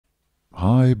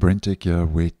Hi, BrenTech here,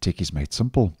 where tech is made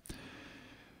simple.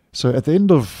 So at the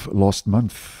end of last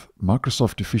month,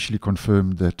 Microsoft officially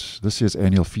confirmed that this year's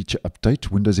annual feature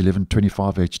update, Windows 11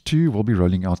 25H2, will be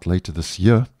rolling out later this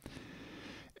year.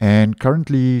 And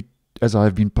currently, as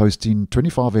I've been posting,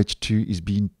 25H2 is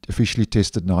being officially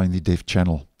tested now in the dev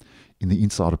channel in the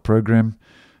Insider program.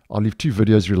 I'll leave 2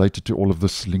 videos related to all of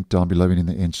this linked down below and in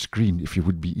the end screen if you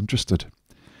would be interested.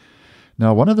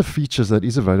 Now, one of the features that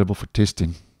is available for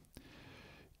testing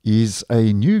is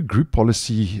a new group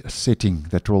policy setting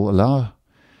that will allow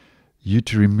you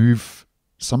to remove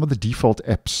some of the default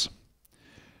apps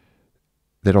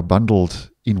that are bundled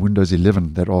in Windows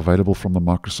 11 that are available from the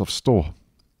Microsoft Store,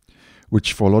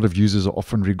 which for a lot of users are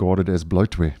often regarded as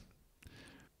bloatware.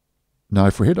 Now,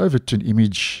 if we head over to an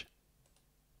image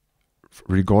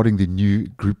regarding the new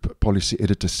group policy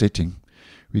editor setting,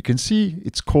 we can see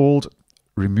it's called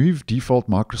Remove Default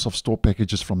Microsoft Store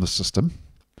Packages from the System.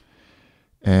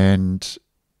 And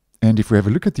if we have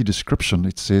a look at the description,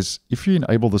 it says, if you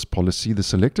enable this policy, the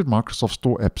selected Microsoft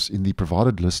Store apps in the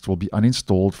provided list will be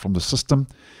uninstalled from the system.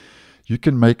 You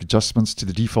can make adjustments to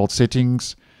the default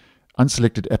settings.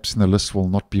 Unselected apps in the list will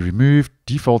not be removed.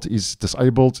 Default is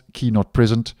disabled, key not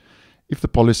present. If the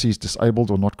policy is disabled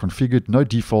or not configured, no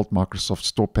default Microsoft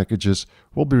Store packages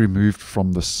will be removed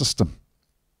from the system.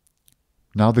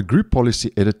 Now, the group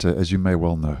policy editor, as you may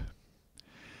well know,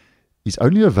 is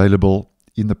only available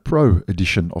in the Pro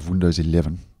edition of Windows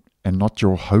 11 and not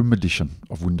your Home edition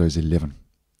of Windows 11.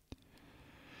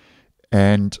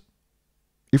 And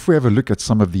if we have a look at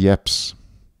some of the apps,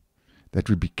 that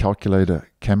would be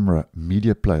Calculator, Camera,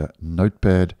 Media Player,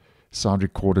 Notepad, Sound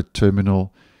Recorder,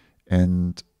 Terminal,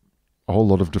 and a whole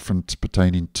lot of different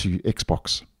pertaining to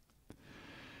Xbox.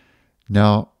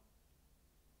 Now,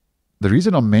 the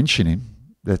reason I'm mentioning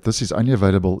that this is only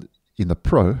available in the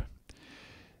Pro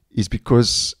is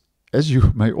because, as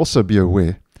you may also be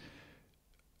aware,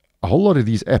 a whole lot of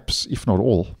these apps, if not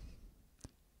all,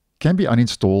 can be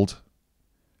uninstalled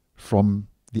from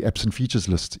the apps and features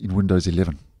list in Windows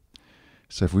 11.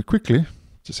 So if we quickly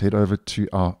just head over to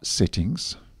our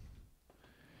settings,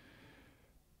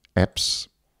 apps,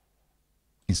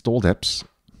 installed apps,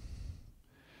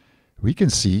 we can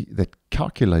see that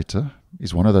Calculator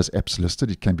is one of those apps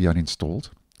listed. It can be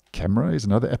uninstalled. Camera is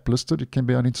another app listed. It can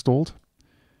be uninstalled.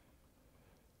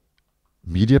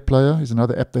 Media Player is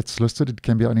another app that's listed. It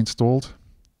can be uninstalled.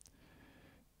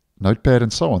 Notepad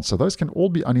and so on. So those can all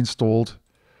be uninstalled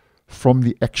from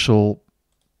the actual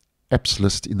apps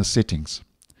list in the settings.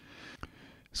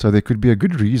 So there could be a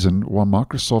good reason why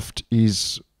Microsoft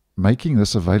is making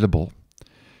this available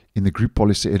in the group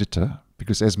policy editor,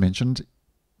 because as mentioned,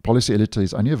 policy editor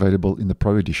is only available in the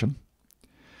Pro edition.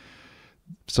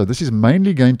 So this is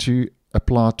mainly going to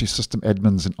apply to system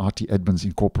admins and IT admins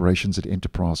in corporations and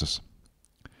enterprises.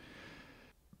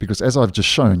 Because as I've just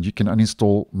shown, you can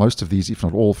uninstall most of these, if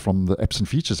not all, from the apps and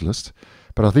features list.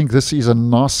 But I think this is a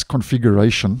nice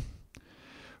configuration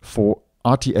for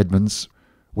IT admins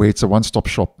where it's a one-stop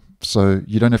shop. So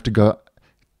you don't have to go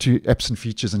to apps and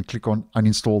features and click on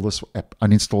uninstall this app,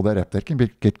 uninstall that app. That can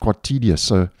get quite tedious.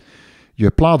 So you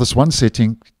apply this one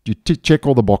setting, you check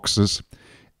all the boxes,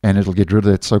 and it'll get rid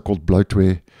of that so-called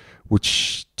bloatware,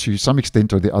 which to some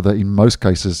extent or the other, in most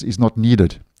cases, is not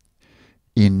needed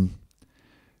in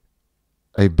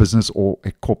a business or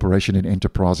a corporation and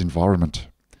enterprise environment.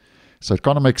 So it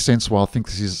kind of makes sense why I think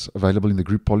this is available in the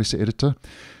group policy editor.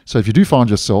 So if you do find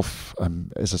yourself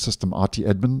as a system IT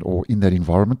admin or in that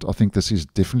environment, I think this is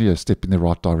definitely a step in the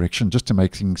right direction just to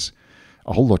make things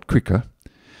a whole lot quicker.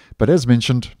 But as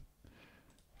mentioned,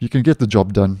 you can get the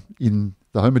job done in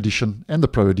the Home edition and the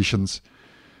Pro editions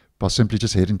by simply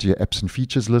just heading to your apps and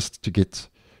features list to get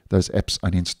those apps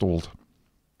uninstalled.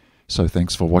 So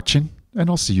thanks for watching, and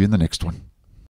I'll see you in the next one.